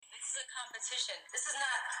a competition. This is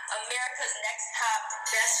not America's Next Top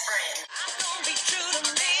Best Friend. I'm gonna be true to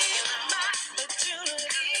me, my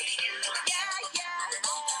opportunity. Yeah, yeah.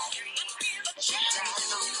 Let's give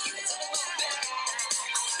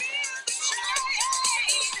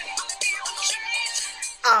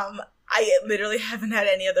a I literally haven't had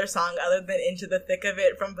any other song other than Into the Thick of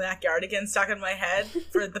It from Backyardigans stuck in my head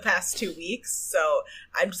for the past 2 weeks, so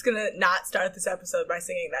I'm just gonna not start this episode by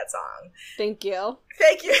singing that song. Thank you.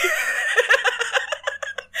 Thank you.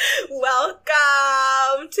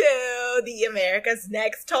 Welcome to the America's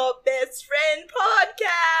Next Top Best Friend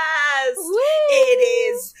podcast. Woo! It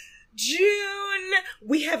is June.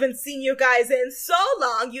 We haven't seen you guys in so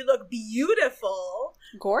long. You look beautiful.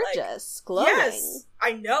 Gorgeous. Glowing. Yes,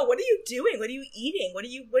 I know. What are you doing? What are you eating? What are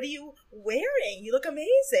you wearing? You look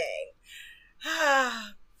amazing.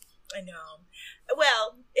 I know.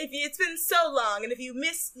 Well, it's been so long, and if you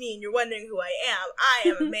missed me and you're wondering who I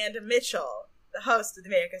am Amanda Mitchell, the host of the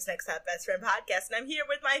America's Next Top Best Friend podcast, and I'm here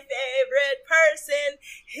with my favorite person,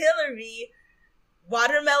 Hillary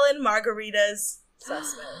Watermelon Margaritas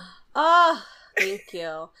Sussman. Oh, thank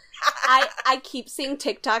you. I keep seeing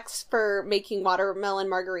TikToks for making watermelon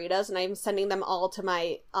margaritas, and I'm sending them all to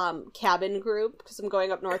my cabin group because I'm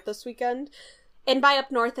going up north this weekend. And by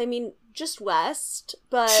up north, I mean just west,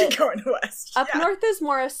 but She's going west. Up north is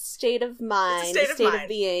more a state of mind, a state of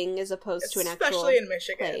being, as opposed to an actual especially in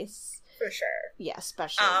Michigan. place. For sure. Yeah,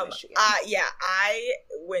 especially in Michigan. Yeah, I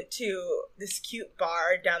went to this cute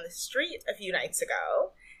bar down the street a few nights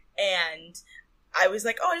ago, and I was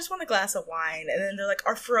like, I just want a glass of wine. And then they're like,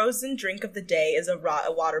 our frozen drink of the day is a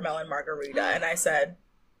watermelon margarita. And I said,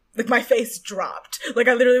 like, my face dropped. Like,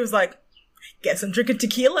 I literally was like, guess I'm drinking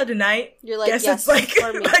tequila tonight. You're like, guess yes, it's like,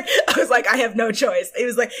 for me. like, I was like, I have no choice.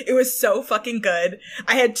 It was so fucking good.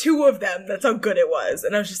 I had 2 of them. That's how good it was.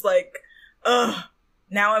 And I was just like, ugh.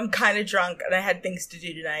 Now I'm kind of drunk, and I had things to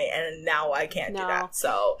do tonight, and now I can't do that,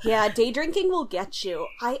 so. Yeah, day drinking will get you.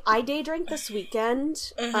 I day drank this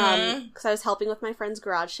weekend, because I was helping with my friend's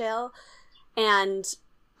garage sale, and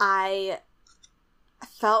I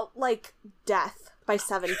felt like death by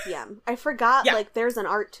 7 p.m. I forgot, there's an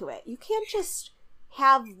art to it. You can't just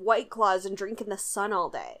have White Claws and drink in the sun all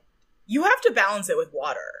day. You have to balance it with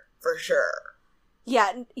water, for sure.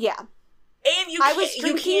 Yeah. And I was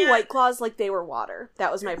drinking White Claws like they were water.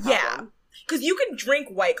 That was my problem. Yeah, because you can drink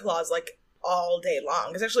White Claws like all day long.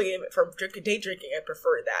 Because actually, for day drinking, I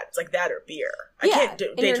prefer that. It's like that or beer. I can't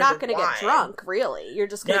do. And you're not going to get drunk. Really, you're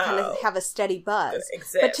just going to kind of have a steady buzz.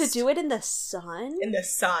 But to do it in the sun,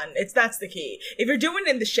 that's the key. If you're doing it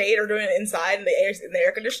in the shade or doing it inside in the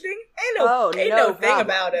air conditioning, ain't no thing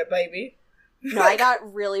about it, baby. No, I got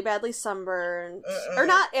really badly sunburned, or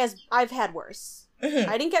not as I've had worse.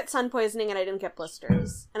 I didn't get sun poisoning and I didn't get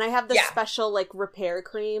blisters. And I have this special, repair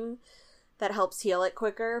cream that helps heal it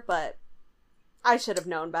quicker, but I should have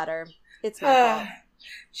known better. It's my fault.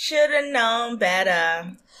 Should have known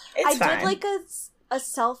better. It's fine. I did, a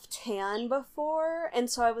self-tan before,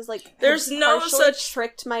 and so I was, there's no such...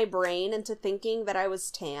 tricked my brain into thinking that I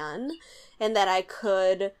was tan, and that I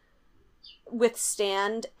could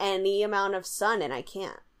withstand any amount of sun, and I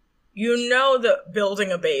can't. You know that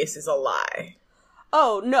building a base is a lie.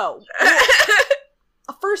 Oh, no.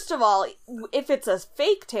 First of all, if it's a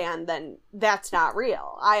fake tan, then that's not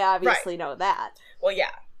real. I obviously know that. Well,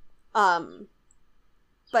 yeah.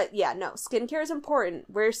 But yeah, no, skincare is important.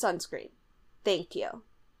 Wear sunscreen. Thank you.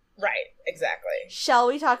 Right, exactly. Shall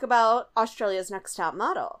we talk about Australia's Next Top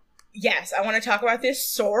Model? Yes, I want to talk about this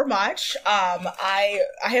so much. I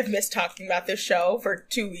have missed talking about this show for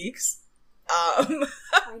 2 weeks. I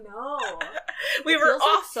know. We were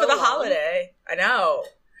off for the holiday. I know.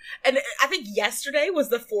 And I think yesterday was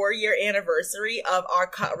the 4-year anniversary of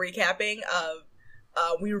our recapping of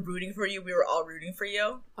We Were Rooting For You, We Were All Rooting For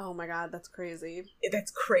You. Oh my god, that's crazy.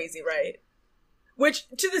 That's crazy, right? Which,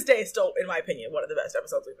 to this day, is still, in my opinion, one of the best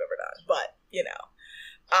episodes we've ever done. But,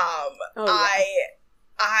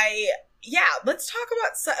 let's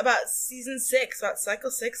talk about season 6, about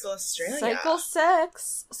Cycle 6 of Australia. Cycle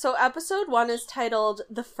 6. So episode 1 is titled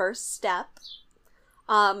The First Step.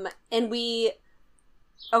 And we...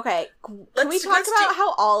 Okay, can we talk about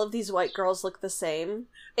how all of these white girls look the same?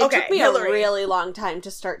 It took me Hillary, a really long time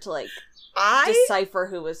to start to, decipher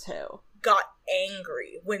who was who. Got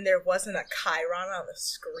angry when there wasn't a Chiron on the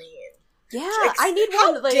screen. Yeah, I need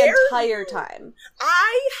one the entire time.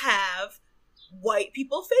 I have white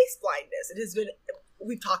people face blindness. It has been...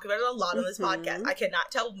 We've talked about it a lot on this podcast. I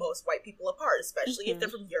cannot tell most white people apart, especially if they're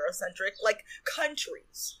from Eurocentric,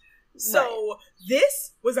 countries. So,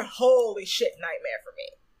 this was a holy shit nightmare for me.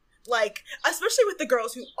 Like, especially with the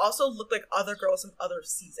girls who also look like other girls from other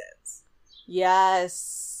seasons.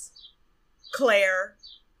 Yes. Claire?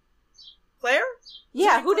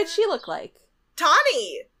 Yeah, who did she look like?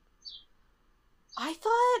 Tawny! I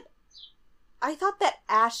thought that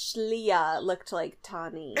Ashleigh looked like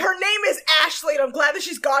Tawny. Her name is Ashley, and I'm glad that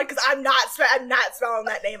she's gone, because I'm not spelling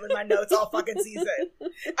that name in my notes all fucking season.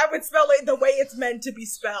 I would spell it the way it's meant to be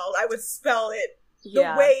spelled. I would spell it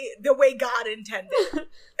the way God intended.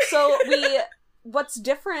 So what's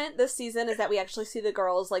different this season is that we actually see the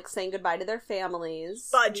girls, like, saying goodbye to their families.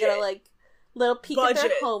 Budget. We get a, like, little peek at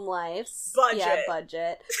their home lives. Budget. Yeah,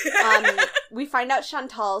 budget. We find out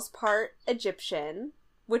Chantal's part Egyptian,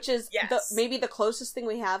 which is maybe the closest thing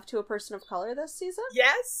we have to a person of color this season.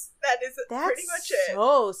 Yes, that's pretty much it.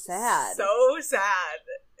 So sad. So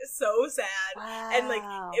sad. Wow. And, like,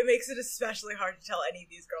 it makes it especially hard to tell any of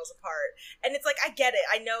these girls apart. And it's like, I get it.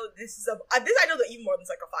 I know I know that even more than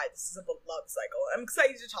Cycle 5, this is a love cycle. I'm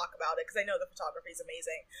excited to talk about it, because I know the photography is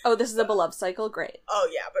amazing. Oh, this is a beloved cycle? Great. Oh,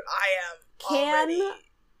 yeah, but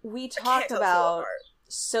we talk about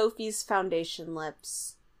Sophie's foundation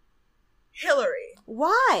lips? Hillary.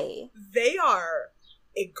 Why? They are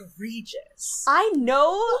egregious. I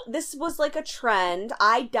know this was like a trend.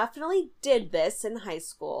 I definitely did this in high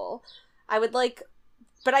school. I would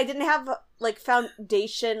but I didn't have like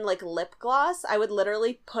foundation like lip gloss. I would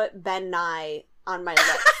literally put Ben Nye on my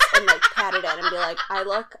lips and like pat it in and be like, I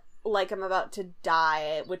look like I'm about to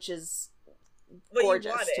die, which is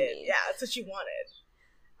gorgeous to me. Yeah, that's what you wanted.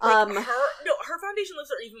 Like, her foundation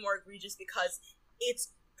lips are even more egregious because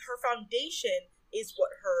her foundation is what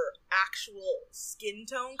her actual skin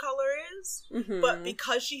tone color is, but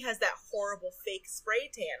because she has that horrible fake spray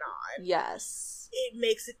tan on, yes, it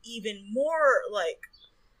makes it even more like,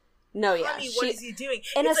 no, yeah, honey, what is he doing?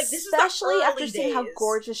 And it's especially like, after seeing how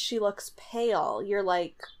gorgeous she looks pale, you're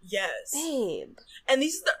like, yes, babe. And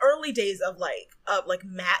these are the early days of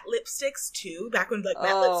matte lipsticks too. Back when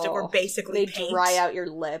matte lipstick were basically they paint. Dry out your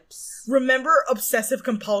lips. Remember obsessive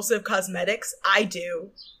compulsive cosmetics? I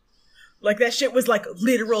do. Like, that shit was like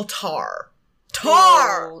literal tar.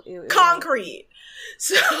 Ew. Concrete.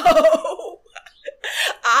 So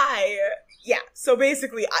so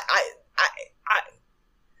basically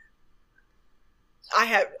I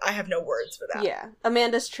have no words for that. Yeah.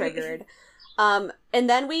 Amanda's triggered. And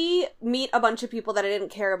then we meet a bunch of people that I didn't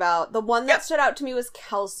care about. The one that stood out to me was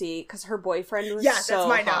Kelsey, because her boyfriend was so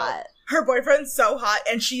hot. Note. Her boyfriend's so hot,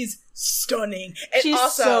 and she's stunning. And she's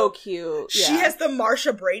also, so cute. Yeah. She has the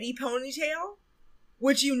Marsha Brady ponytail,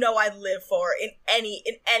 which I live for in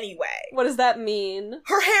any way. What does that mean?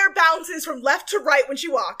 Her hair bounces from left to right when she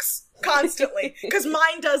walks, constantly. Because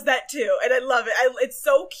mine does that too, and I love it. It's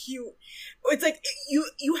so cute. It's like,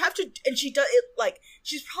 you have to, and she does it, like,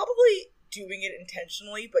 she's probably doing it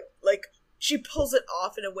intentionally, but, like, she pulls it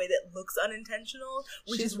off in a way that looks unintentional,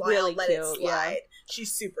 which is why really I'll let it slide. Yeah.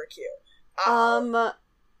 She's super cute.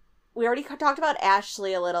 We already talked about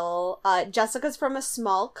Ashley a little. Jessica's from a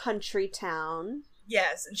small country town.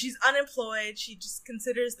 Yes, and she's unemployed. She just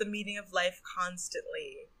considers the meaning of life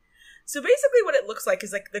constantly. So basically what it looks like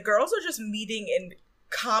is, like, the girls are just meeting in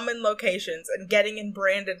common locations and getting in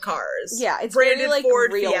branded cars. Yeah, it's branded very, like,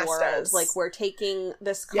 Ford real Fiestas. world. Like, we're taking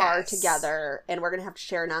this car together, and we're gonna have to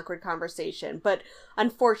share an awkward conversation. But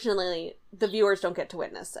unfortunately, the viewers don't get to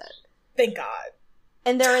witness it. Thank God.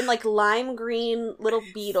 And they're in, like, lime green little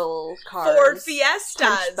Beetle cars. Ford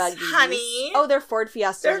Fiestas, honey. Oh, they're Ford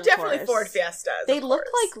Fiestas, They're definitely Ford Fiestas. They look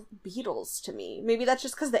like Beetles to me. Maybe that's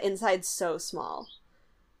just because the inside's so small.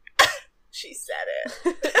 She said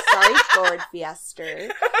it. Sorry, Ford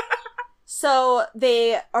Fiesta. So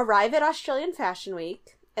they arrive at Australian Fashion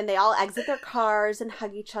Week, and they all exit their cars and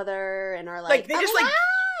hug each other, and are like, they just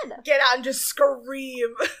get out and just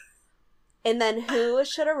scream. And then who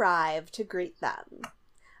should arrive to greet them?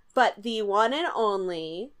 But the one and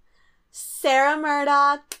only Sarah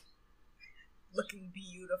Murdoch. Looking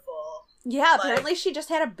beautiful. Yeah, apparently she just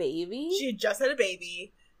had a baby. She just had a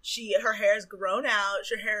baby. Her hair is grown out.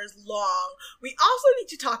 Her hair is long. We also need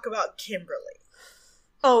to talk about Kimberly.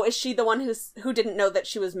 Oh, is she the one who didn't know that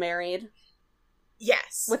she was married?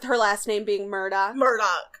 Yes. With her last name being Murdoch?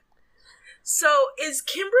 Murdoch. So, is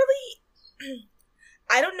Kimberly...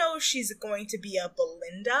 I don't know if she's going to be a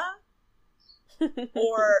Belinda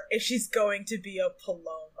or if she's going to be a Paloma.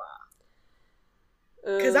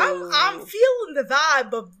 Because I'm feeling the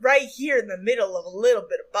vibe of right here in the middle of a little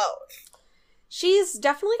bit of both. She's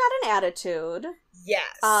definitely got an attitude.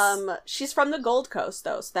 Yes. She's from the Gold Coast,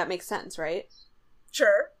 though, so that makes sense, right?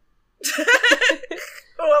 Sure.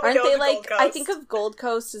 Aren't they like, I think of Gold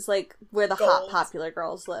Coast as like where the hot popular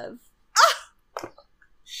girls live.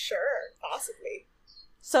 Sure, possibly.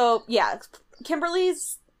 So, yeah,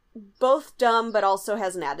 Kimberly's both dumb but also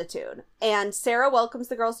has an attitude. And Sarah welcomes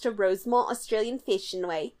the girls to Rosemont Australian Fashion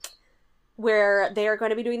Week, where they are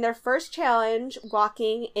going to be doing their first challenge,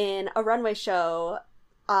 walking in a runway show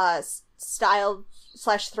styled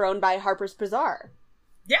 / thrown by Harper's Bazaar.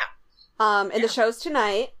 Yeah. And the show's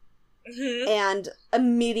tonight, and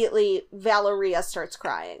immediately Valeria starts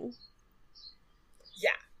crying.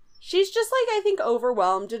 Yeah. She's just, like, I think,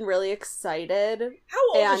 overwhelmed and really excited. How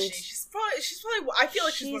old is she? She's probably, I feel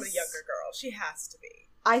like she's one of the younger girls. She has to be.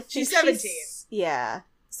 I think she's 17. Yeah.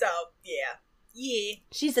 So, yeah. Yeah.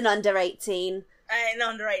 She's an under 18. An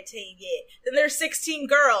under 18, yeah. Then there's 16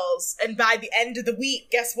 girls, and by the end of the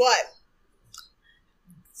week, guess what?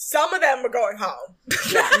 Some of them are going home.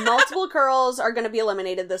 Yeah, multiple girls are going to be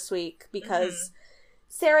eliminated this week because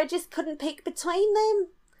Sarah just couldn't pick between them.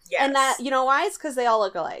 Yes. And that, you know why? It's because they all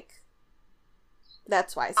look alike.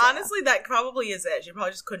 That's why, Sarah. Honestly, that probably is it. She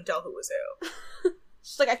probably just couldn't tell who was who.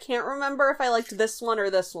 She's like, I can't remember if I liked this one or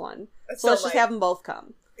this one. That's so let's just have them both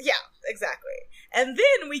come. Yeah, exactly. And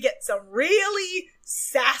then we get some really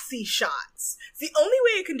sassy shots. The only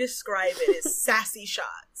way I can describe it is sassy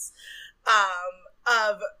shots.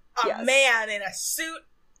 Of a man in a suit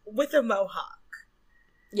with a mohawk.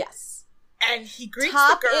 Yes. And he greets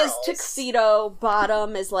Top the girls. is tuxedo,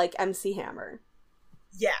 bottom is like MC Hammer.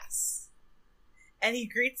 Yes. And he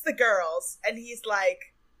greets the girls, and he's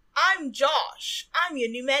like, I'm Josh. I'm your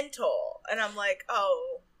new mentor. And I'm like,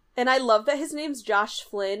 oh. And I love that his name's Josh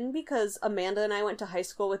Flynn, because Amanda and I went to high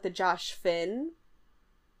school with the Josh Finn.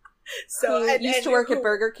 So who used to work at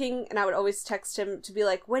Burger King, and I would always text him to be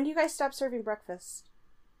like, when do you guys stop serving breakfast?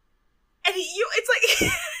 And it's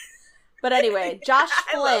like... But anyway, Josh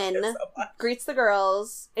Flynn so greets the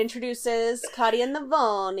girls, introduces Claudia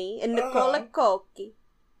Navoni and Nicola Cocchi.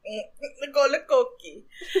 Nicola Cocchi.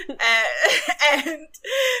 And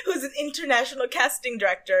who's an international casting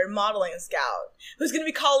director, modeling scout, who's going to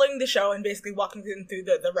be calling the show and basically walking them through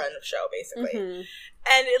the run of show, basically. Mm-hmm.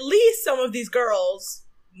 And at least some of these girls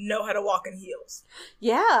know how to walk in heels.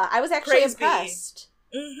 Yeah, I was actually impressed.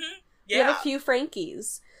 Mm-hmm. Yeah. We have a few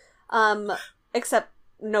Frankies. Except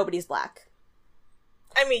nobody's black.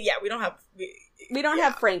 I mean, yeah, we don't have... We don't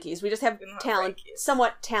have Frankies. We just have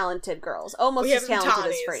somewhat talented girls. Almost as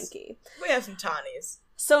talented as Frankie. We have some Tawnies.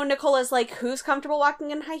 So Nicola's like, who's comfortable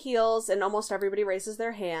walking in high heels? And almost everybody raises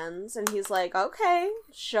their hands. And he's like, okay,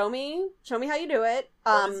 show me how you do it.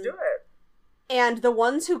 Let's do it. And the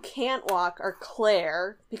ones who can't walk are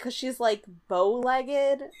Claire, because she's like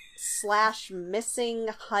bow-legged / missing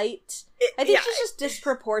height. I think she's just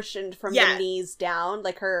disproportioned from the knees down.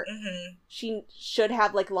 Like her, she should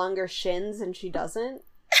have like longer shins and she doesn't.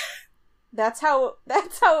 That's how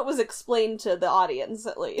it was explained to the audience,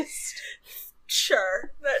 at least.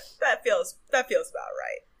 Sure, that feels about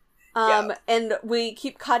right. And we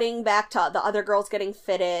keep cutting back to the other girls getting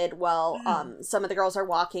fitted while some of the girls are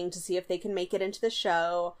walking to see if they can make it into the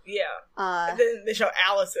show. Yeah. And then they show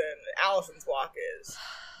Allison. Allison's walk is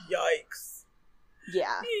yikes.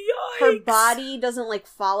 Yeah. Yikes. Her body doesn't like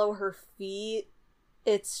follow her feet.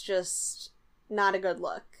 It's just not a good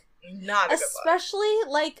look. Not a good look. Especially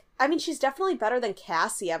like, I mean, she's definitely better than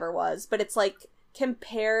Cassie ever was, but it's like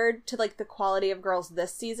compared to like the quality of girls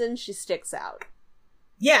this season, she sticks out.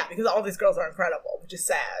 Yeah, because all these girls are incredible, which is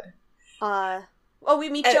sad. We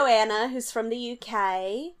meet Joanna, who's from the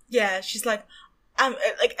UK. Yeah, she's like, and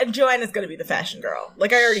Joanna's gonna be the fashion girl.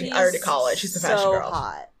 Like I already call it. She's the fashion girl.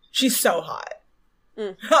 Hot. She's so hot.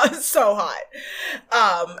 So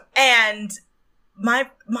hot. And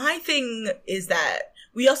my thing is that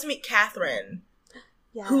we also meet Catherine,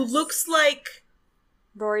 who looks like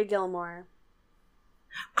Rory Gilmore.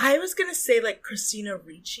 I was gonna say like Christina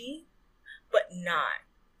Ricci, but not.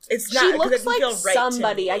 It's not. She looks like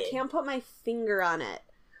somebody. I can't put my finger on it.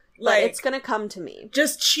 Like, but it's gonna come to me.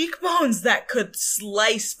 Just cheekbones that could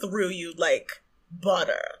slice through you like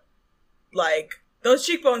butter. Like, those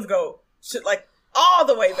cheekbones go like all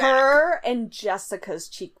the way back. Her and Jessica's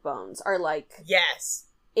cheekbones are like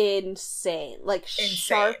insane. Like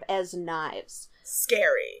sharp as knives.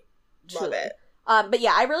 Scary. Truly. Love it. But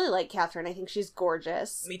yeah, I really like Catherine. I think she's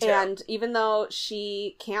gorgeous. Me too. And even though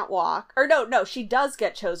she can't walk, or no, she does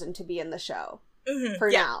get chosen to be in the show. Mm-hmm. For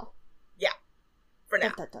now. Yeah. For now.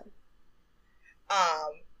 Dun.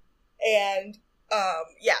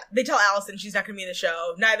 They tell Allison she's not going to be in the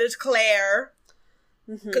show. Neither's Claire.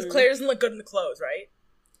 Because Claire doesn't look good in the clothes, right?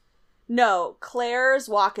 No, Claire's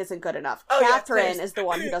walk isn't good enough. Catherine is the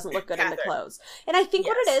one who doesn't look good in the clothes. And I think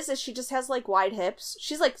what it is she just has, like, wide hips.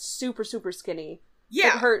 She's, like, super, super skinny.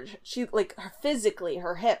 Yeah. Her physically,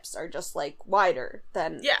 her hips are just, like, wider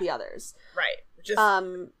than the others. Right. Just,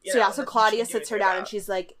 so Claudia sits her down and she's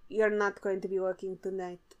like, "You're not going to be working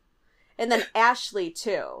tonight." And then Ashley,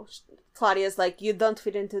 too. Claudia's like, "You don't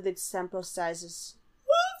fit into the sample sizes."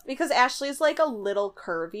 Because Ashley's, like, a little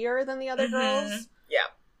curvier than the other girls. Yeah.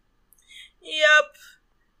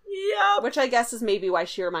 Yep. Which I guess is maybe why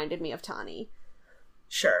she reminded me of Tani.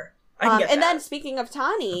 Sure. I can get and that. then, speaking of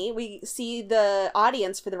Tani, we see the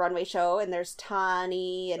audience for the runway show, and there's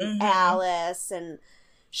Tani and Alice and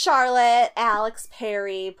Charlotte, Alex,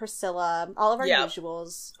 Perry, Priscilla, all of our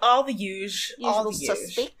usuals. All the usual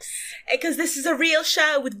suspects. Because this is a real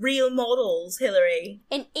show with real models, Hillary.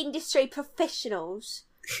 And industry professionals.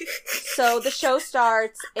 So the show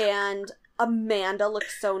starts, and Amanda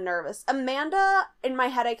looks so nervous. Amanda, in my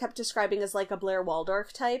head, I kept describing as like a Blair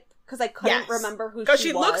Waldorf type, because I couldn't remember who she was. Because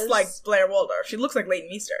she looks like Blair Waldorf. She looks like Leighton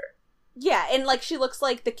Meester. Yeah, and, like, she looks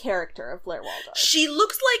like the character of Blair Waldorf. She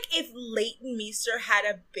looks like if Leighton Meester had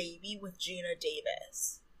a baby with Gina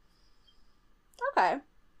Davis. Okay.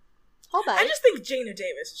 Hold on. I just think Gina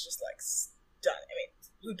Davis is just, like, stunning. I mean,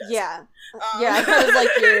 who doesn't? Yeah. Yeah, because, like,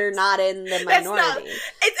 you're not in the minority.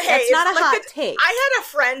 That's not a hot take. I had a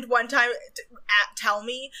friend one time tell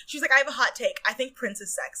me, she was like, "I have a hot take. I think Prince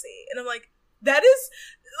is sexy." And I'm like, that is,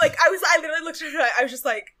 like, I literally looked at her, I was just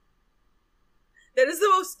like, that is the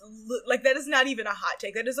most, like, that is not even a hot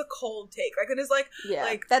take. That is a cold take. Like, it is like,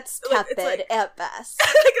 that's tepid at best.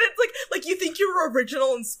 it's like, you think you're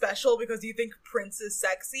original and special because you think Prince is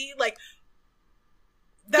sexy? Like,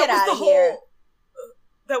 that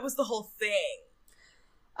was the whole thing.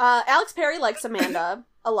 Alex Perry likes Amanda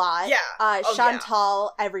a lot. Yeah.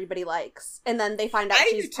 Chantal, everybody likes. And then they find out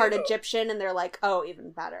she's part Egyptian, and they're like, oh,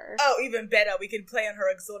 even better. Oh, even better. We can play on her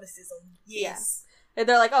exoticism. Yes. Yeah. And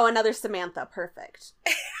they're like, oh, another Samantha. Perfect.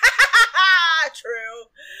 True.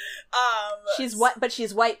 She's but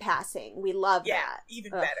she's white passing. We love that.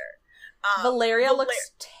 Even better. Valeria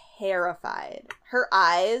looks terrified. Her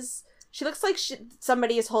eyes, she looks like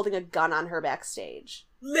somebody is holding a gun on her backstage.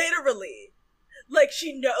 Literally. Like,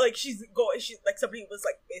 like, somebody was,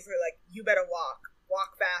 like, basically like, you better walk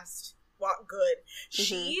fast, walk good.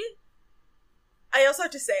 I also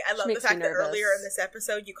have to say, I love the fact that earlier in this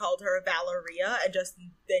episode you called her Valeria, and just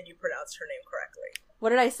then you pronounced her name correctly. What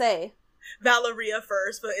did I say? Valeria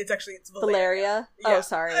first, but it's Valeria. Valeria? Yeah. Oh,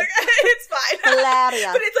 sorry. It's fine.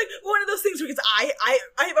 Valeria. But it's like one of those things because I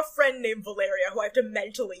have a friend named Valeria who I have to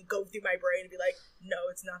mentally go through my brain and be like, no,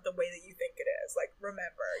 it's not the way that you think it is. Like,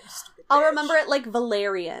 remember, you stupid bitch. I'll remember it like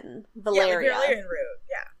Valerian. Valeria. Yeah, like Valerian root,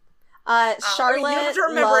 yeah. Charlotte you don't have to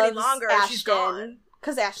remember loves any longer. Ashton. She's gone.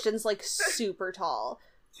 Because Ashton's, like, super tall.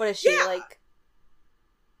 What is she, like...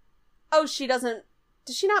 Oh, she doesn't...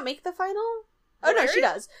 Does she not make the final? Oh, no, she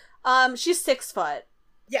does. She's 6 foot.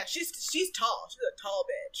 Yeah, she's tall. She's a tall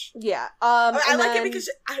bitch. Yeah. I like it because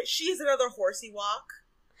she has another horsey walk.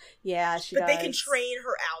 Yeah, she does. But they can train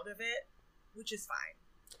her out of it, which is fine.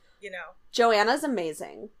 You know? Joanna's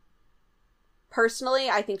amazing. Personally,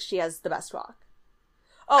 I think she has the best walk.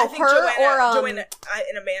 Oh, Joanna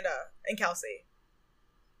and Amanda and Kelsey.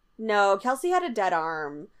 No, Kelsey had a dead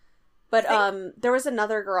arm. But there was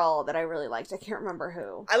another girl that I really liked. I can't remember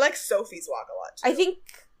who. I like Sophie's walk a lot, too. I think...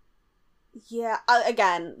 Yeah,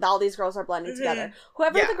 again, all these girls are blending together.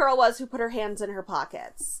 Whoever the girl was who put her hands in her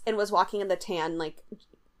pockets and was walking in the tan, like,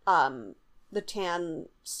 the tan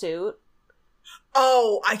suit.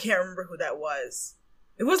 Oh, I can't remember who that was.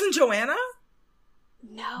 It wasn't Joanna?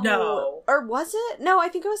 No. Or was it? No, I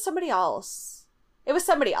think it was somebody else. It was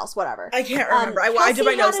somebody else, whatever. I can't remember. I did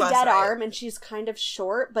my notes last night. Kelsey had a dead arm, and she's kind of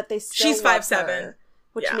short, but they still She's 5'7",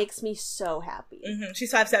 which makes me so happy. Mm-hmm.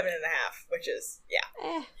 She's 5'7.5", which is,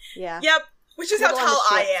 yeah. Yep, which is how tall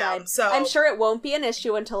I am, so... I'm sure it won't be an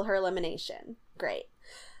issue until her elimination. Great.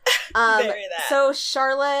 So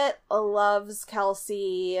Charlotte loves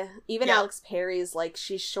Kelsey. Even Alex Perry's like,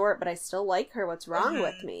 she's short, but I still like her. What's wrong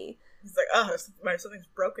with me? He's like, oh, something's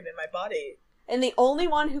broken in my body. And the only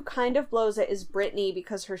one who kind of blows it is Brittany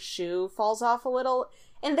because her shoe falls off a little.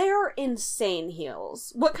 And they are insane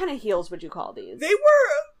heels. What kind of heels would you call these? They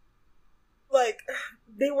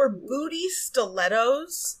were booty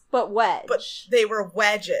stilettos. But wedge. But they were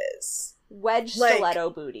wedges. Wedge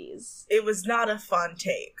stiletto booties. It was not a fun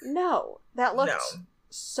take. No. That looked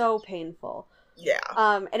so painful. Yeah.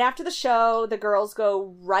 And after the show, the girls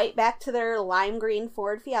go right back to their lime green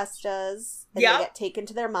Ford Fiestas. And they get taken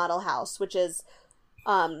to their model house, which is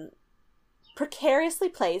precariously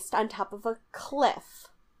placed on top of a cliff.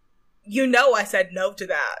 You know I said no to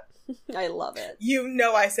that. I love it. You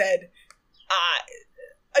know I said,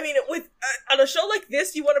 I mean, with on a show like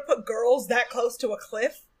this, you want to put girls that close to a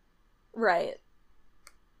cliff? Right.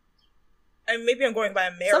 And maybe I'm going by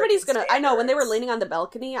American Somebody's gonna... standards. I know, when they were leaning on the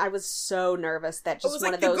balcony, I was so nervous that just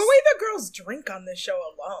one of those... the way the girls drink on this show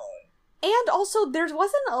alone. And also, there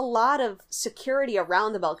wasn't a lot of security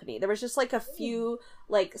around the balcony. There was just, like, a few,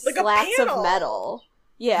 like slats of metal.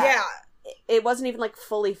 Yeah. It wasn't even, like,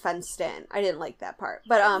 fully fenced in. I didn't like that part.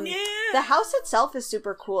 But, the house itself is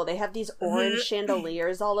super cool. They have these orange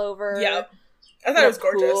chandeliers all over. Yeah. I thought it was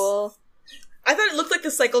gorgeous. Pool. I thought it looked like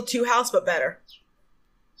the Cycle 2 house, but better.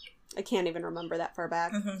 I can't even remember that far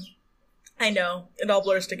back. I know. It all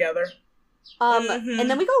blurs together. And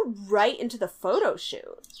then we go right into the photo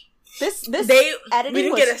shoot. This editing we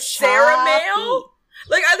didn't was get a Sarah choppy. mail.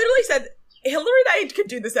 Like, I literally said, Hillary and I could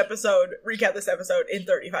do this episode, recap this episode in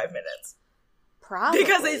 35 minutes. Probably.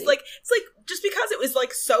 Because it's like, just because it was,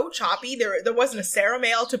 like, so choppy, there wasn't a Sarah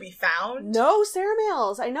mail to be found. No Sarah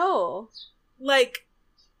mails, I know. Like...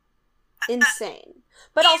 Insane.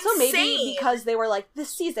 But also maybe insane. because they were like,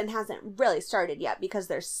 this season hasn't really started yet because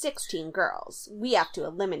there's 16 girls. We have to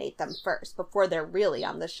eliminate them first before they're really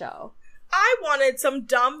on the show. I wanted some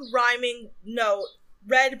dumb rhyming note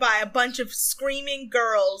read by a bunch of screaming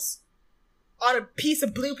girls on a piece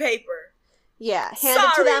of blue paper. Yeah,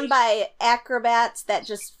 handed to them by acrobats that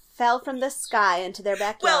just fell from the sky into their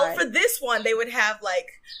backyard. Well, for this one, they would have,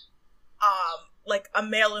 like a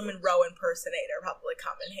Marilyn Monroe impersonator probably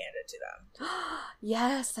come and hand it to them.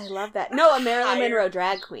 Yes, I love that. No, a Marilyn Monroe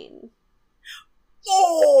drag queen.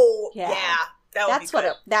 Oh, yeah. That would be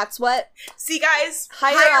good. That's what. See, guys,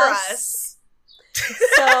 hire us.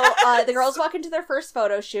 So, the girls walk into their first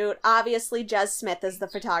photo shoot. Obviously, Jez Smith is the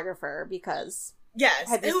photographer because... Yes,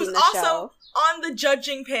 who's also on the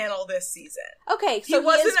judging panel this season. Okay, so he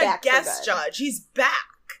wasn't a guest judge. He's back.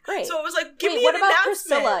 Great. So it was like, give me what an about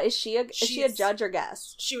announcement. Priscilla? Is she a judge or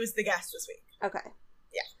guest? She was the guest this week. Okay.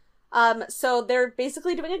 Yeah. So they're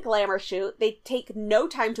basically doing a glamour shoot. They take no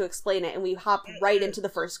time to explain it, and we hop right into the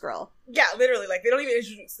first girl. Yeah, literally. Like, they don't even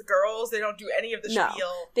introduce the girls. They don't do any of the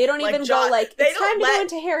spiel. They don't even go like, it's time to go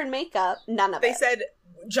into hair and makeup. None of it. They said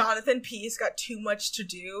Jonathan Peace got too much to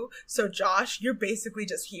do, so Josh, you're basically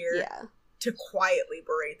just here to quietly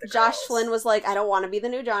berate the Josh girls. Flynn was like, I don't want to be the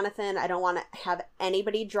new Jonathan. I don't want to have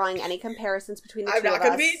anybody drawing any comparisons between the two of us. I'm not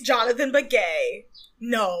going to be Jonathan, but gay.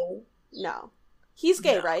 No. He's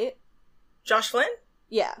gay, right? Josh Flynn?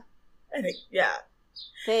 Yeah. I think, yeah.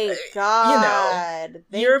 Thank God.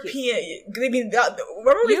 European. I mean,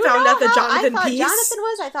 remember we found out that Jonathan Peace? Jonathan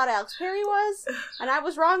was. I thought Alex Perry was, and I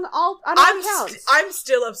was wrong on all counts. I'm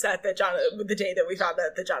still upset that the day that we found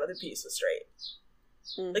out that Jonathan Peace was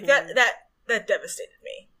straight. Like that devastated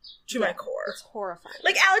me to my core. It's horrifying.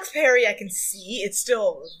 Like Alex Perry, I can see it's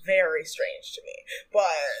still very strange to me, but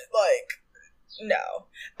like. No.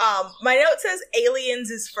 My note says Aliens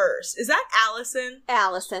is first. Is that Allison?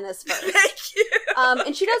 Allison is first. Thank you.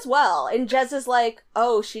 And she does well. And Jez is like,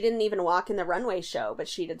 oh, she didn't even walk in the runway show, but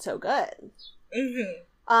she did so good.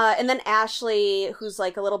 And then Ashley, who's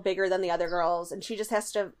like a little bigger than the other girls, and she just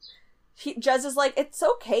has to... Jez is like, it's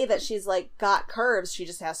okay that she's like got curves. She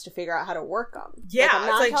just has to figure out how to work them. Yeah, like, I'm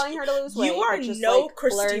not telling her to lose weight. You are just, no like,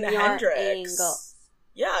 Christina Hendricks. Angle.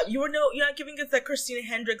 Yeah, you're not giving us that Christina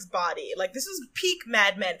Hendricks body. Like, this is peak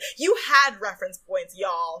Mad Men. You had reference points,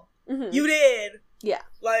 y'all. You did. Yeah.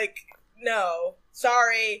 Like, no.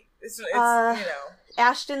 Sorry. It's you know.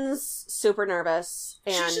 Ashton's super nervous.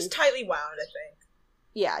 And she's just tightly wound, I think.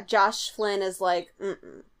 Yeah, Josh Flynn is like,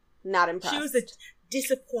 not impressed. She was a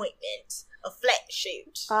disappointment. A flat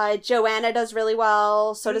shoot. Joanna does really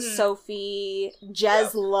well. So does Sophie.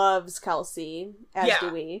 Jez loves Kelsey, as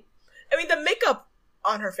do we. I mean, the makeup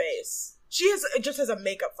on her face. She just has a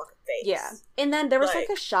makeup fucking face. Yeah. And then there was like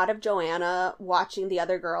a shot of Joanna watching the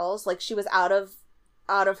other girls. Like she was out of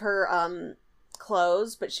her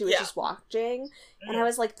clothes, but she was just watching. And I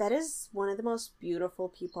was like, that is one of the most beautiful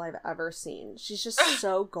people I've ever seen. She's just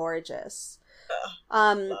so gorgeous.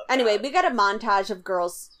 Anyway, we got a montage of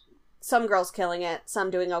girls, some girls killing it, some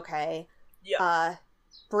doing okay. Yeah.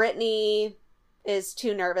 Brittany is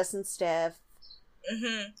too nervous and stiff.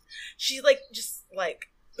 She's like,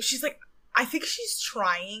 I think she's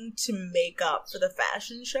trying to make up for the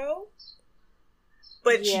fashion show,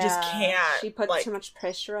 but she just can't. She puts too much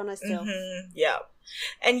pressure on herself. Yeah.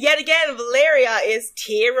 And yet again, Valeria is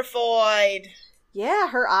terrified. Yeah,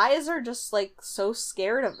 her eyes are just like so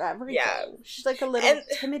scared of everything. Yeah. She's like a little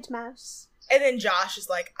timid mouse. And then Josh is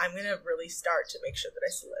like, I'm going to really start to make sure that I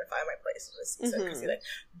solidify my place in this season. Because he like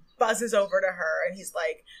buzzes over to her and he's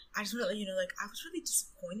like, I just want to let you know, like, I was really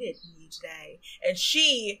disappointed in you today. And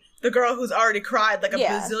she, the girl who's already cried like a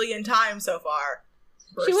bazillion times so far,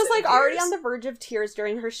 She was, like, in already tears. on the verge of tears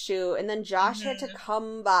during her shoot, and then Josh had to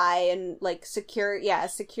come by and, like, secure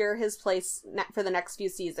his place for the next few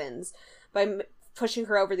seasons by pushing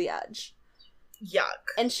her over the edge.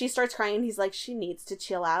 Yuck. And she starts crying, and he's like, she needs to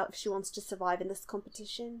chill out if she wants to survive in this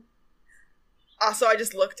competition. Also, I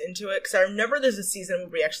just looked into it, because I remember there's a season where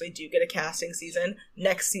we actually do get a casting season.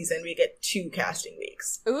 Next season, we get 2 casting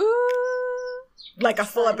weeks. Ooh. Like, a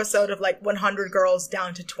full episode of, like, 100 girls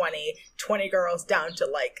down to 20, 20 girls down to,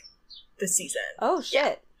 like, the season. Oh, shit.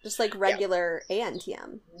 Yeah. Just, like, regular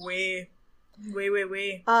ANTM. We.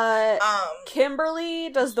 Kimberly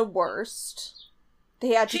does the worst. They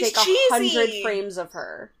had to She's take cheesy. 100 frames of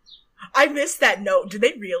her. I missed that note. Did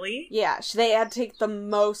they really? Yeah, they had to take the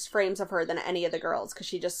most frames of her than any of the girls, because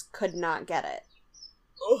she just could not get it.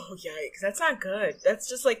 Oh, yikes. That's not good. That's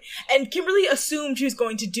just like... And Kimberly assumed she was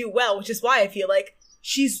going to do well, which is why I feel like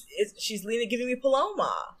she's giving me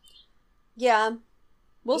Paloma. Yeah.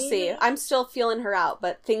 We'll see. I'm still feeling her out,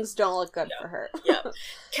 but things don't look good for her. Yeah.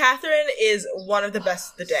 Catherine is one of the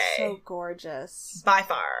best of the day. So gorgeous. By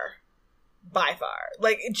far.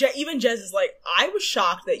 Like, even Jez is like, I was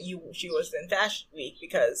shocked that she was in Fashion Week,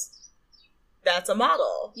 because that's a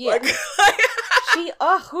model. Yeah. Like,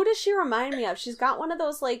 who does she remind me of? She's got one of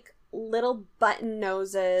those, like, little button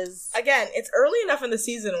noses. Again, it's early enough in the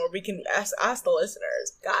season where we can ask the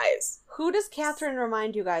listeners, guys. Who does Catherine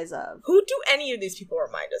remind you guys of? Who do any of these people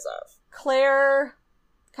remind us of? Claire,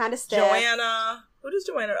 kind of stiff. Joanna. Who does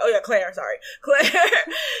Joanna? Oh, yeah, Claire, sorry. Claire.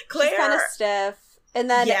 She's kind of stiff. And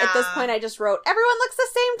then at this point I just wrote, everyone looks the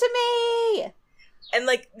same to me!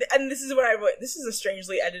 And this is what I wrote. This is a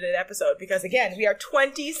strangely edited episode, because, again, we are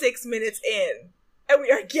 26 minutes in, and we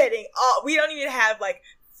are getting we don't even have, like,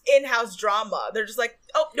 in-house drama. They're just like,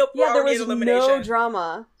 oh, nope, we're already at elimination. No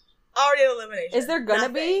drama. Already at elimination. Is there gonna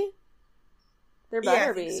be? There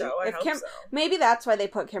better be. So. I hope so. Maybe that's why they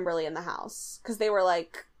put Kimberly in the house. Because they were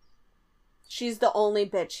like, she's the only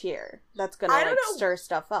bitch here that's gonna, stir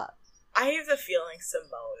stuff up. I have the feeling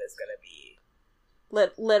Simone is gonna be...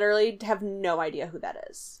 Literally have no idea who that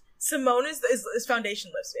is. Simone is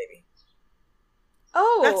Foundation Lips, baby.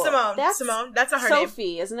 Oh! That's Simone. Simone. That's a hard name.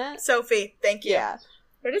 Sophie, isn't it? Sophie. Thank you. Yeah.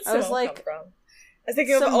 Where did Simone come from? I was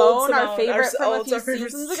thinking Simone, of old Simone, our favorite from a few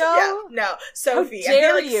seasons ago? Yeah, no. Sophie. How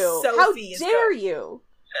dare you? How dare you?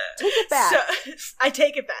 Take it back. I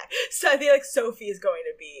take it back. So I feel like Sophie is going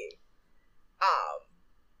to be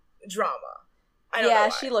drama. I don't know why.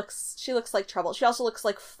 she looks like trouble. She also looks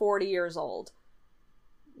like 40 years old.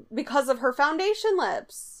 Because of her foundation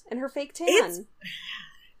lips and her fake tan.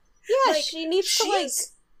 Yeah, she needs to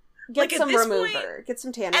get some remover. Get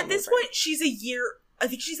some tan remover. At this point, she's a year... I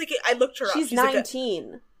think she's like... I looked her up. She's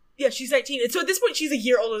 19. Yeah, she's 19. And so at this point, she's a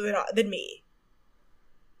year older than me.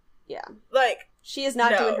 Yeah. Like... She is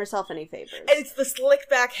not doing herself any favors. And it's the slick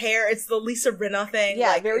back hair. It's the Lisa Rinna thing.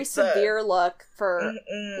 Yeah, very severe look for,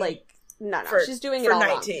 no. She's doing it all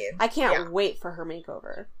 19. Wrong. I can't wait for her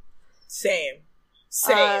makeover. Same.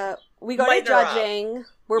 We go to judging.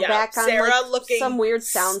 We're back on Sarah looking some weird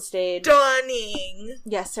soundstage. Stunning.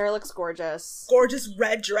 Yeah, Sarah looks gorgeous. Gorgeous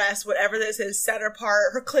red dress, whatever this is, center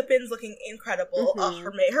part. Her clip-ins looking incredible. Mm-hmm.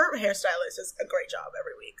 Her hairstylist does a great job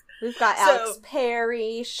every week. We've got Alex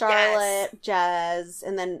Perry, Charlotte, Jez,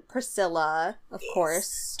 and then Priscilla, of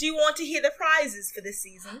course. Do you want to hear the prizes for this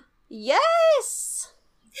season? Yes!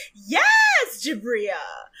 Yes, Jabria!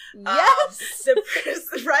 Yes!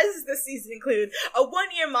 The prizes this season include a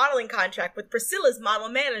 1-year modeling contract with Priscilla's Model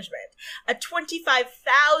Management, a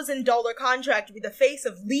 $25,000 contract with the face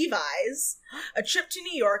of Levi's, a trip to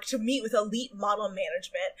New York to meet with elite model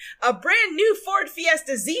management, a brand new Ford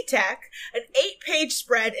Fiesta Z-Tech, an 8-page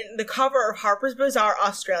spread in the cover of Harper's Bazaar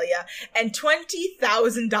Australia, and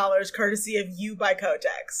 $20,000 courtesy of You by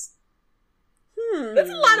Kotex. That's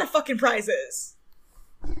a lot of fucking prizes.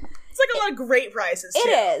 It's like a lot of great prizes, too.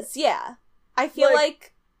 It is, yeah. I feel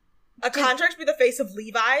like... A contract with the face of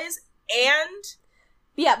Levi's, and...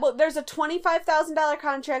 Yeah, well, there's a $25,000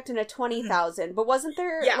 contract and a $20,000, but wasn't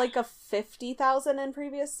there, like, a $50,000 in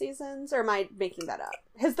previous seasons? Or am I making that up?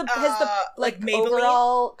 Has the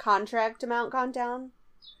overall contract amount gone down?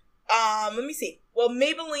 Let me see. Well,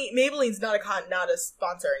 Maybelline's not a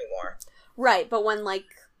sponsor anymore. Right, but when, like...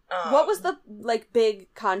 what was the, like,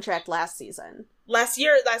 big contract last season? Last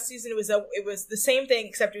season it was the same thing,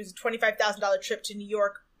 except it was a $25,000 trip to New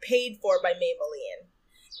York paid for by Maybelline,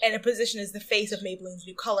 and a position as the face of Maybelline's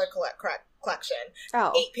new color collection.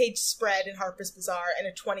 8-page spread in Harper's Bazaar, and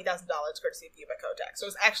a $20,000 courtesy of You by Kotex. So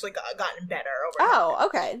it's actually gotten better over time.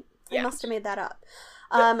 Okay. I must have made that up.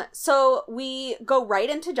 So we go right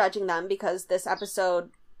into judging them because this episode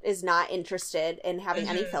is not interested in having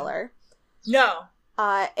any filler. No.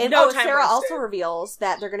 Sarah also reveals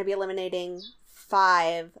that they're going to be eliminating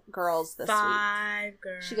 5 girls this week. 5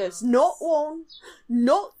 girls. She goes, not 1,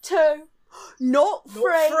 not 2, not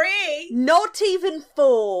 3, not even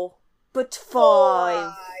 4, but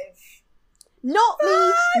 5. Not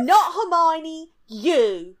me, not Hermione,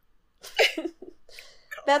 you.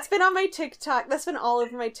 That's been on my TikTok. That's been all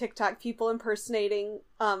over my TikTok. People impersonating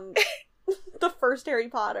the first Harry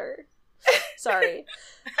Potter. Sorry.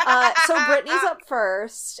 So Brittany's up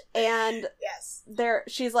first, and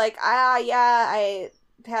she's like, I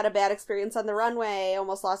had a bad experience on the runway,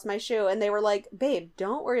 almost lost my shoe, and they were like, babe,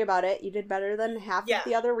 don't worry about it. You did better than half of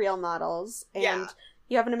the other real models, and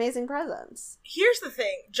you have an amazing presence. Here's the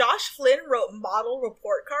thing. Josh Flynn wrote model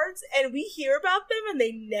report cards, and we hear about them, and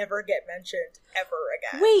they never get mentioned ever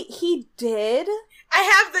again. Wait, he did? I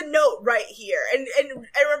have the note right here, and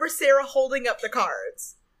I remember Sarah holding up the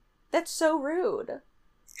cards. That's so rude.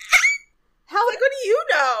 How? Like, what do you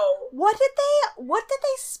know? What did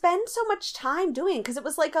they spend so much time doing? Because it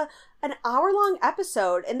was like an hour-long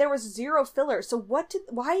episode, and there was 0 filler. So what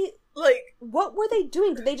were they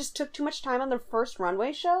doing? Did they just took too much time on their first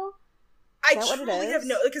runway show? I truly have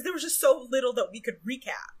no, because there was just so little that we could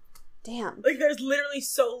recap. Damn. Like, there's literally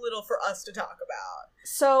so little for us to talk about.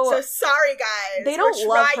 So sorry, guys. They don't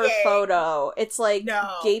love her photo. It's like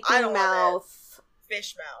gaping mouth,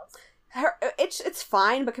 fish mouth. It's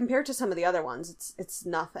fine, but compared to some of the other ones, it's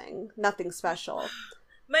nothing special.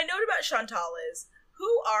 My note about Chantal is,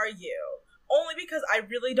 who are you? Only because I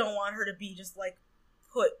really don't want her to be just like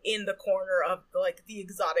put in the corner of like the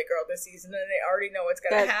exotic girl this season, and I already know what's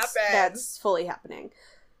gonna happen. That's fully happening.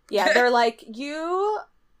 Yeah, they're like, you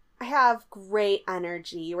have great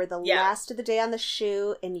energy. You were the last of the day on the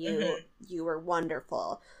shoot, and you were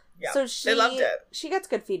wonderful. Yeah, so they loved it. She gets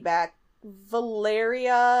good feedback.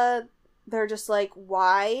 Valeria, they're just like,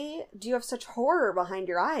 why do you have such horror behind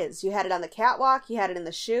your eyes? You had it on the catwalk, you had it in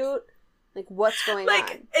the shoot. Like, what's going on?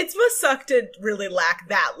 Like, it must suck to really lack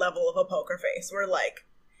that level of a poker face. Where, like,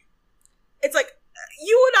 it's like,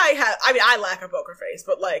 you and I lack a poker face,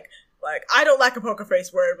 but, like, I don't lack a poker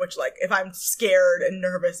face where, which, like, if I'm scared and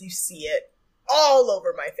nervous, you see it all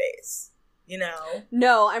over my face. You know?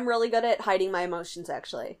 No, I'm really good at hiding my emotions,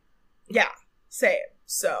 actually. Yeah, same.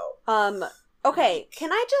 So. Okay,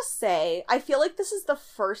 can I just say, I feel like this is the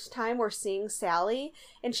first time we're seeing Sally,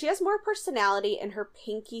 and she has more personality in her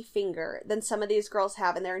pinky finger than some of these girls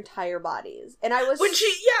have in their entire bodies. And I was...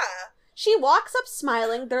 She walks up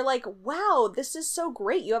smiling, they're like, wow, this is so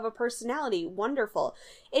great, you have a personality, wonderful.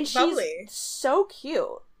 And she's so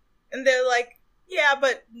cute. And they're like, yeah,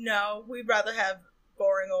 but no, we'd rather have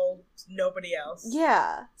boring old nobody else.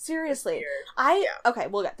 Yeah, seriously. Okay,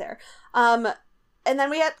 we'll get there. And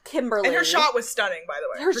then we had Kimberly. And her shot was stunning, by the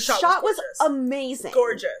way. Her shot was amazing.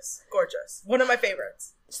 Gorgeous. One of my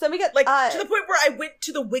favorites. So then we get... Like, to the point where I went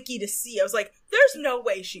to the wiki to see. I was like, there's no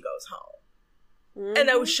way she goes home. Mm-hmm.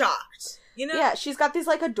 And I was shocked. You know? Yeah, she's got these,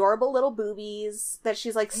 like, adorable little boobies that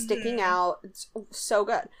she's, like, sticking out. It's so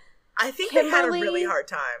good. I think they had a really hard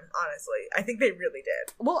time, honestly. I think they really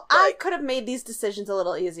did. Well, I could have made these decisions a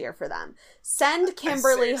little easier for them. Send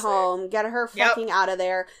Kimberly home. Get her fucking out of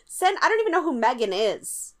there. I don't even know who Megan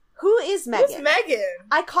is. Who is Megan? Who's Megan?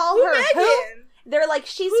 I call her Megan? Who? They're like,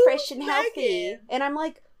 she's fresh and healthy. Megan? And I'm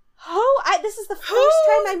like, who? This is the first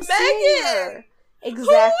time I'm seeing her.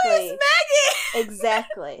 Exactly. Who is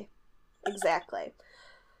Megan? Exactly.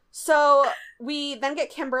 So we then get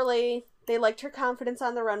Kimberly. They liked her confidence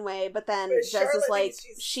on the runway, but then Jez is like,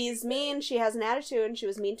 she's mean, she has an attitude, and she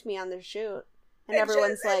was mean to me on the shoot. And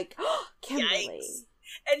everyone's like, oh, Kimberly. Yikes.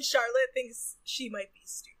 And Charlotte thinks she might be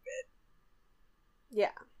stupid.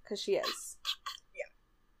 Yeah, because she is. Yeah.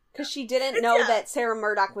 Because she didn't know that Sarah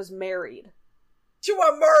Murdoch was married. To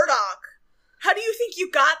a Murdoch! How do you think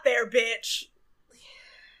you got there, bitch?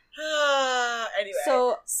 Anyway.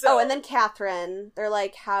 So, and then Catherine, they're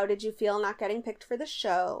like, how did you feel not getting picked for the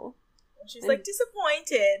show? She's like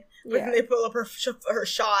disappointed, but then they pull up her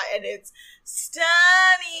shot, and it's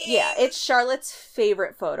stunning. Yeah, it's Charlotte's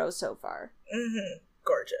favorite photo so far. Mm-hmm.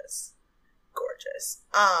 Gorgeous.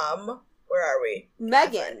 Where are we?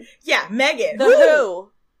 Megan. Yeah, Megan.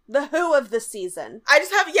 The who of the season. I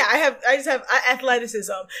just have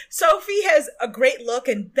athleticism. Sophie has a great look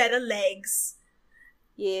and better legs.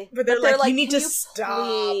 Yeah, but they're like, you need to stop.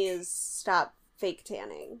 Please stop fake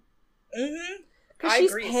tanning. Mm-hmm. Because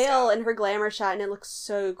she's pale in her glamour shot, and it looks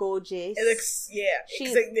so gorgeous. It looks, they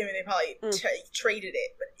probably traded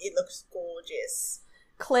it, but it looks gorgeous.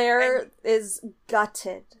 Claire is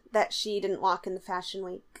gutted that she didn't walk in the Fashion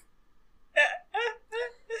Week.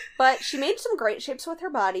 But she made some great shapes with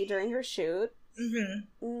her body during her shoot.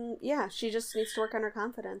 Yeah, she just needs to work on her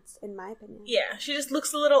confidence, in my opinion. Yeah, she just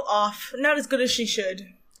looks a little off. Not as good as she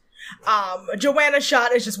should. Joanna's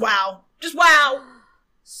shot is just wow. Just wow.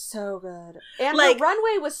 So good. And the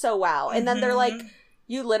runway was so wow. And then they're like,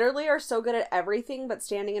 you literally are so good at everything but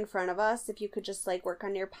standing in front of us. If you could just, like, work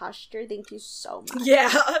on your posture, thank you so much. Yeah,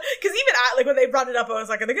 because even I, like, when they brought it up, I was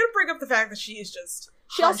like, are they going to bring up the fact that she is just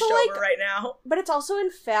hunched over right now? But it's also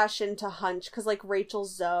in fashion to hunch, because, like, Rachel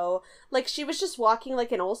Zoe, like, she was just walking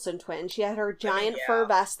like an Olsen twin. She had her giant fur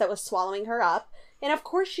vest that was swallowing her up. And of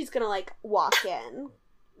course she's going to, like, walk in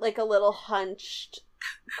like a little hunched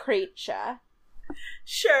creature.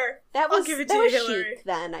 Sure. I'll give it to you, Hillary. Chic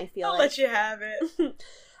then, I feel I'll let you have it.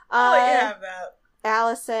 I'll let you have that.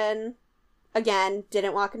 Allison, again,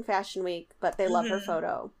 didn't walk in Fashion Week, but they love her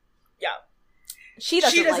photo. Yeah. She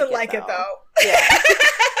doesn't like it, though. Yeah.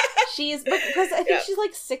 Because I think she's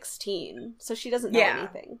like 16, so she doesn't know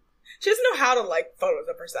anything. She doesn't know how to like photos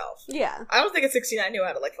of herself. Yeah. I don't think at 16 I knew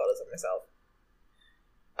how to like photos of myself.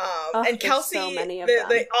 And Kelsey, so many of them.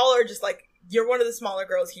 They all are just like, you're one of the smaller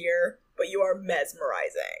girls here, but you are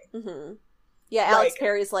mesmerizing. Mm-hmm. Yeah, Alex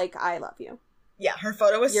Perry's like, I love you. Yeah, her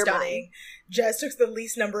photo was You're stunning. mine. Jess took the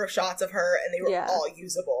least number of shots of her, and they were all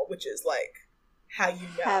usable, which is like, how you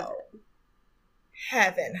know.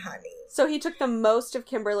 Heaven, honey. So he took the most of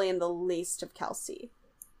Kimberly and the least of Kelsey.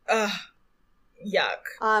 Ugh. Yuck.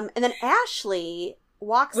 And then Ashley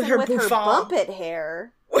walks in with her bumpet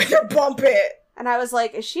hair. With her bumpet. And I was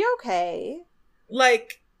like, is she okay?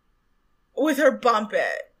 Like, with her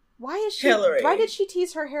bumpet. Why is she? Hillary. Why did she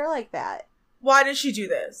tease her hair like that? Why did she do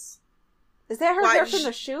this? Is that her hair from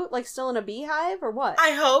the shoot? Like, still in a beehive, or what?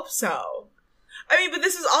 I hope so. I mean, but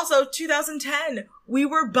this is also 2010. We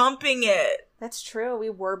were bumping it. That's true. We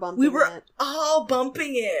were bumping it. We were all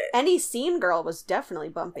bumping it. Any scene girl was definitely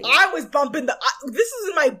bumping it. I was bumping this is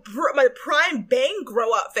in my prime bang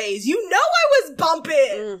grow up phase. You know I was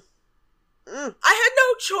bumping. I had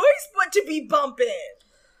no choice but to be bumping.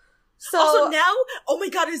 So also now, oh my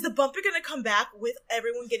god, is the bumper gonna come back with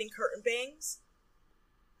everyone getting curtain bangs?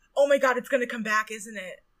 Oh my god, it's gonna come back, isn't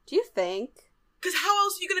it? Do you think? Because how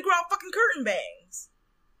else are you gonna grow out fucking curtain bangs?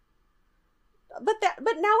 But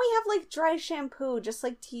now we have, like, dry shampoo. Just,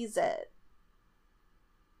 like, tease it.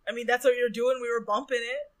 I mean, that's what you're doing. We were bumping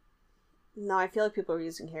it. No, I feel like people were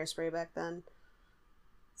using hairspray back then.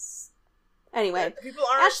 Anyway, yeah,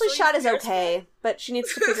 Ashley's shot is okay, but she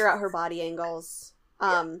needs to figure out her body angles.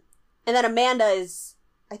 And then Amanda is,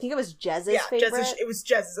 I think it was Jez's favorite. It was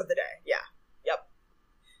Jez's of the day. Yeah. Yep.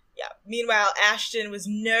 Yeah. Meanwhile, Ashton was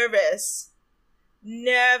nervous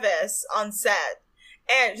on set.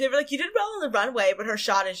 And they were like, you did well on the runway, but her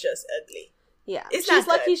shot is just ugly. Yeah. She's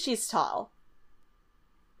lucky she's tall.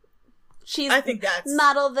 I think that's...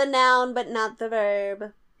 model the noun, but not the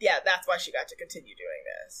verb. Yeah, that's why she got to continue doing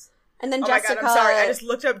this. And then Jessica... my god, I'm sorry. I just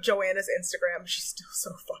looked up Joanna's Instagram. She's still so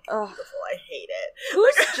fucking beautiful. I hate it.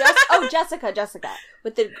 Who's Jessica.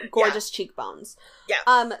 With the gorgeous cheekbones.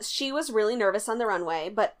 Yeah. She was really nervous on the runway,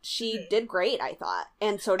 but she did great, I thought.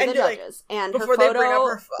 And so did the judges. And her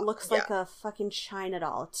photo looks like a fucking China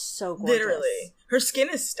doll. It's so gorgeous. Literally. Her skin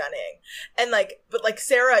is stunning. And but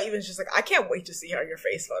Sarah even just like, I can't wait to see how your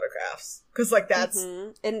face photographs. Because that's...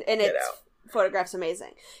 And it's... photographs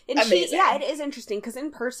amazing. And it is interesting because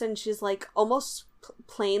in person she's like almost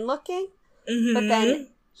plain looking, but then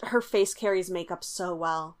her face carries makeup so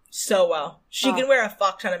well. She can wear a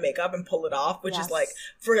fuck ton of makeup and pull it off, which is like,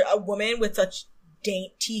 for a woman with such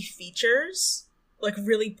dainty features, like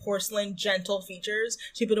really porcelain gentle features,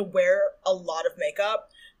 to be able to wear a lot of makeup,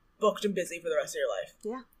 booked and busy for the rest of your life.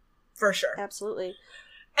 Yeah, for sure. Absolutely.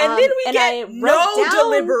 And then we get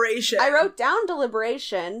deliberation. I wrote down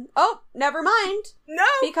deliberation. Oh, never mind. No.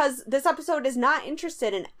 Because this episode is not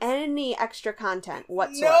interested in any extra content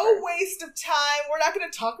whatsoever. No waste of time. We're not going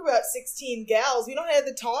to talk about 16 gals. We don't have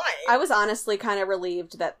the time. I was honestly kind of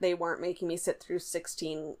relieved that they weren't making me sit through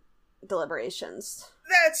 16 deliberations.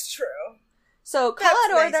 That's true. So, call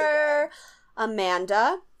out order.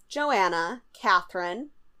 Amanda, Joanna,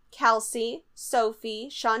 Catherine, Kelsey, Sophie,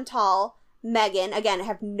 Chantal, Megan, again, I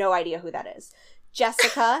have no idea who that is.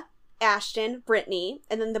 Jessica, Ashton, Brittany,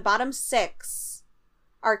 and then the bottom 6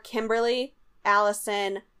 are Kimberly,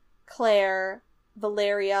 Allison, Claire,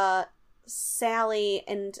 Valeria, Sally,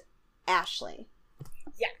 and Ashley.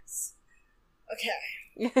 Yes.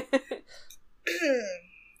 Okay.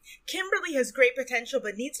 Kimberly has great potential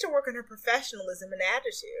but needs to work on her professionalism and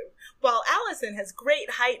attitude, while Allison has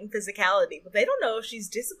great height and physicality, but they don't know if she's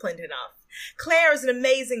disciplined enough. Claire is an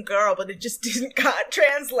amazing girl, but it just didn't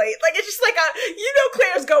translate. Like, it's just like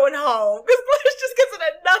Claire's going home. Because Claire just gets it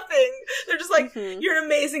at nothing. They're just like, you're an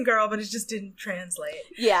amazing girl, but it just didn't translate.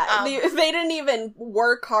 Yeah, they didn't even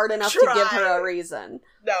work hard enough to give her a reason.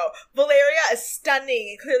 No. Valeria is stunning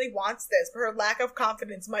and clearly wants this, but her lack of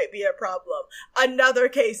confidence might be a problem. Another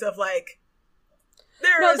case of, like,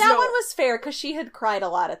 that one was fair, because she had cried a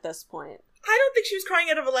lot at this point. I don't think she was crying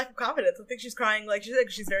out of a lack of confidence. I think she's crying, like,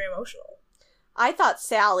 she's very emotional. I thought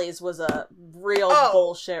Sally's was a real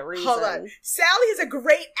bullshit reason. Hold on. Sally has a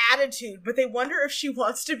great attitude, but they wonder if she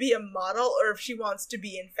wants to be a model or if she wants to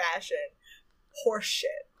be in fashion.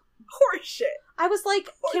 Horseshit. I was like,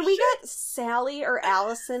 can we get Sally or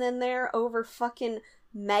Allison in there over fucking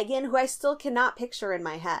Megan, who I still cannot picture in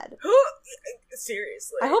my head? Who?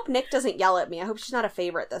 Seriously. I hope Nick doesn't yell at me. I hope she's not a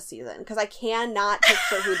favorite this season, because I cannot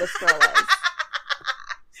picture who this girl is.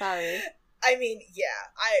 Sorry. I mean, yeah,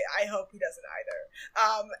 I hope he doesn't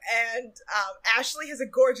either. Ashley has a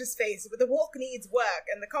gorgeous face, but the walk needs work,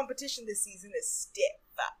 and the competition this season is stiff.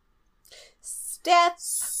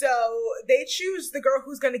 So they choose the girl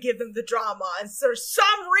who's going to give them the drama, and for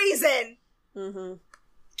some reason,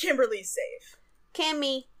 Kimberly's safe.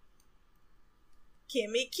 Kimmy,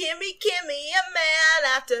 a man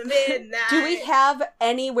after midnight. Do we have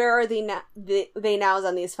any where are they nows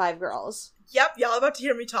on these 5 girls? Yep, y'all about to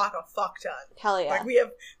hear me talk a fuck ton. Hell yeah. Like,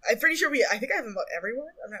 I'm pretty sure I think I have them about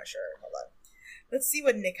everyone. I'm not sure. Hold on. Let's see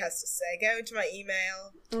what Nick has to say. Go into my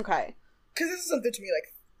email. Okay. Because this is something to me,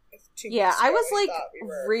 like, 2 weeks Yeah, ago. I was, like,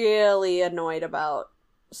 really annoyed about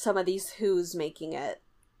some of these who's making it.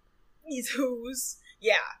 These who's?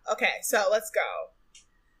 Yeah, okay, so let's go.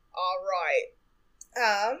 Alright.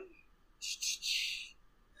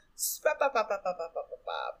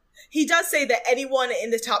 He does say that anyone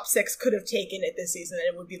in the top 6 could have taken it this season and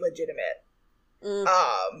it would be legitimate.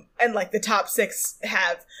 And like the top 6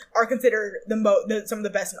 are considered some of the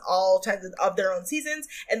best in all 10 of their own seasons,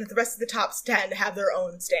 and that the rest of the top 10 have their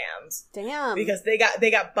own stands. Damn. Because they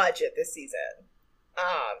got budget this season.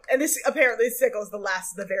 And this apparently sickles the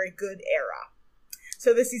last of the very good era.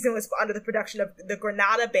 So this season was under the production of the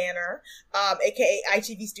Granada banner, aka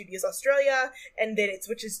ITV Studios Australia, and then it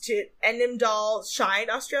switches to Enimdal Shine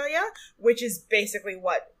Australia, which is basically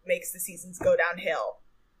what makes the seasons go downhill.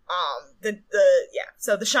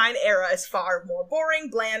 So the Shine era is far more boring,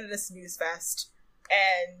 bland, and a snooze fest.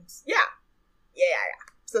 And yeah.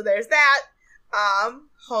 So there's that.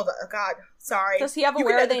 Hold on. Oh God, sorry. Does he have a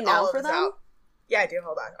Where Are They Now for them? Out. Yeah, I do.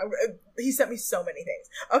 Hold on. He sent me so many things.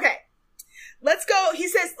 Okay. Let's go. He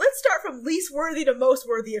says, let's start from least worthy to most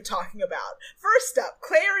worthy of talking about. First up,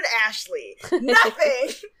 Claire and Ashley.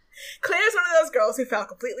 Nothing. Claire's one of those girls who fell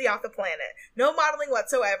completely off the planet. No modeling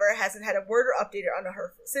whatsoever, hasn't had a word or update on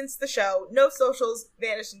her since the show. No socials,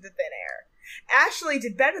 vanished into thin air. Ashley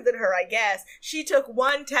did better than her, I guess. She took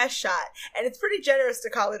 1 test shot, and it's pretty generous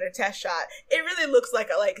to call it a test shot. It really looks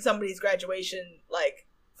like somebody's graduation,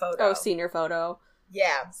 photo. Oh, senior photo.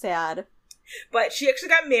 Yeah. Sad. But she actually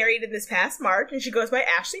got married in this past March, and she goes by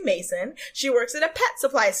Ashley Mason. She works at a pet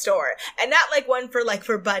supply store, and not one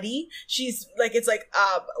for Buddy. She's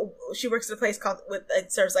she works at a place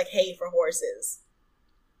it serves hay for horses.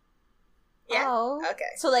 Yeah. Oh. Okay.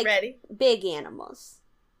 So ready? Big animals.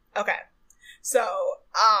 Okay. So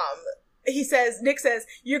Nick says,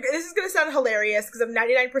 this is going to sound hilarious because I'm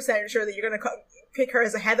 99% sure that you're going to pick her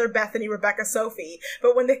as a Heather, Bethany, Rebecca, Sophie.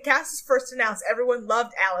 But when the cast was first announced, everyone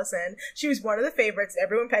loved Allison. She was one of the favorites, and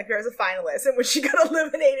everyone pegged her as a finalist. And when she got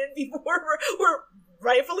eliminated, people were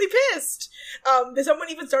rightfully pissed. Someone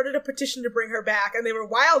even started a petition to bring her back, and there were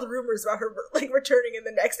wild rumors about her returning in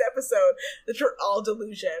the next episode that were all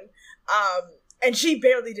delusion. And she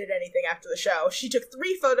barely did anything after the show. She took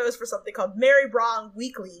 3 photos for something called Mary Brong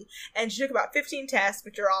Weekly, and she took about 15 tests,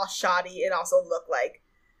 which are all shoddy and also look like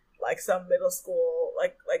some middle school,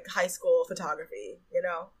 like high school photography, you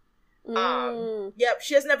know? Yep,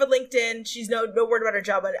 she doesn't have a LinkedIn. She's no word about her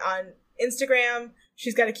job on Instagram.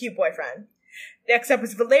 She's got a cute boyfriend. Next up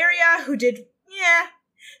is Valeria, who did,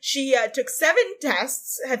 She took 7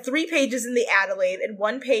 tests, had 3 pages in the Adelaide and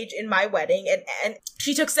 1 page in My Wedding, and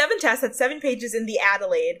she took 7 tests, had 7 pages in the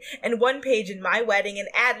Adelaide and 1 page in My Wedding and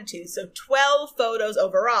Attitude, so 12 photos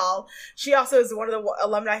overall. She also is one of the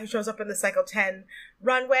alumni who shows up in the Cycle 10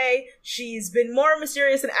 runway. She's been more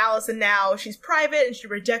mysterious than Allison now. She's private, and she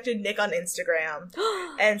rejected Nick on Instagram.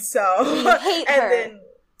 And so, hate her.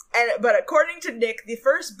 But according to Nick, the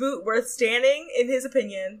first boot worth standing, in his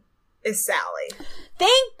opinion, is Sally.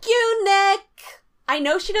 Thank you, Nick! I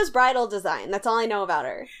know she does bridal design. That's all I know about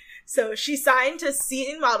her. So she signed to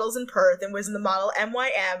Seeing Models in Perth and was in the model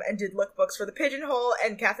MYM and did lookbooks for The Pigeonhole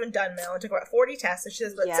and Catherine Dunmill and took about 40 tests, and she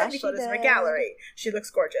has about 70 photos in her gallery. She looks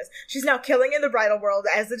gorgeous. She's now killing in the bridal world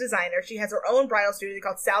as a designer. She has her own bridal studio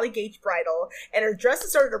called Sally Gage Bridal, and her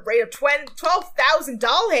dresses start at a rate of 12,000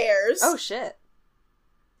 doll hairs. Oh, shit.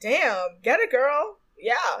 Damn. Get it, girl.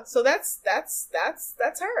 Yeah. So that's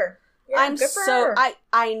her. Yeah, I'm so her.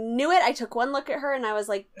 I knew it. I took one look at her and I was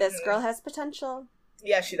like, this girl has potential.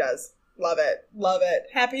 Yeah, she does. Love it. Love it.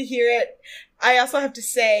 Happy to hear it. I also have to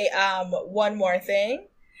say one more thing.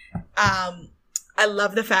 I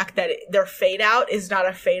love the fact that their fade out is not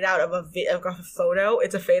a fade out of a photo.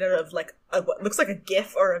 It's a fade out of like what looks like a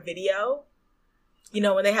GIF or a video. You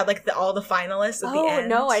know, when they had like all the finalists at the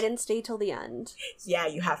end. Oh, no, I didn't stay till the end. Yeah,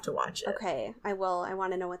 you have to watch it. Okay, I will. I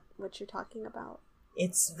want to know what you're talking about.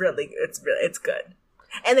 It's good.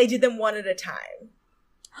 And they did them one at a time.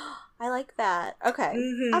 I like that. Okay.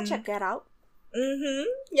 Mm-hmm. I'll check that out. Mm-hmm.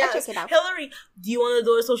 Yes. I'll check it out. Hillary, do you want to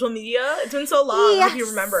do a social media? It's been so long. Yes. If you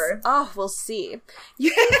remember. Oh, we'll see.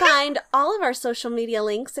 You can find all of our social media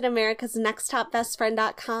links at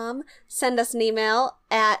americasnexttopbestfriend.com. Send us an email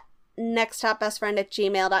at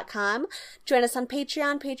nexttopbestfriend@gmail.com. Join us on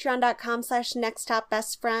Patreon,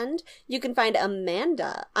 patreon.com/nexttopbestfriend. You can find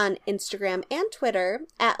Amanda on Instagram and Twitter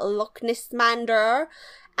at LochNessMander.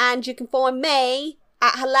 And you can find me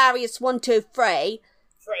at Hilarious123.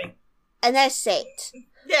 Free. And that's it.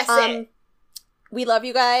 That's it. We love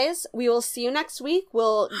you guys. We will see you next week.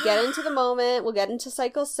 We'll get into the moment. We'll get into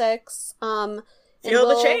cycle 6. Feel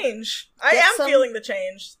the change. I am feeling the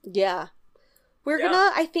change. Yeah. We're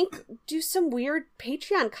gonna, I think, do some weird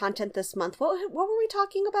Patreon content this month. What were we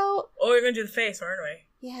talking about? Oh, we were gonna do the face, weren't we?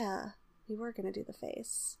 Yeah. We were gonna do the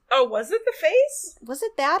face. Oh, was it the face? Was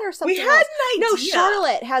it that or something We had else? an idea. No,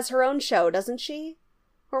 Charlotte has her own show, doesn't she?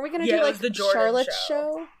 Were we gonna do like the Jordan Charlotte's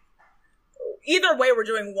show? Either way, we're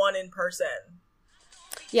doing one in person.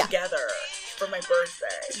 Yeah. Together for my birthday.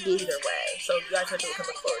 Yes. Either way. So you guys have to look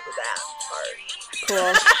forward to that part.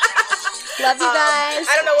 Cool. Love you guys.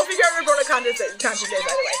 I don't know. We'll figure out what Corona content is either way.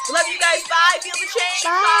 Love you guys. Bye. Feel the change.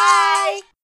 Bye.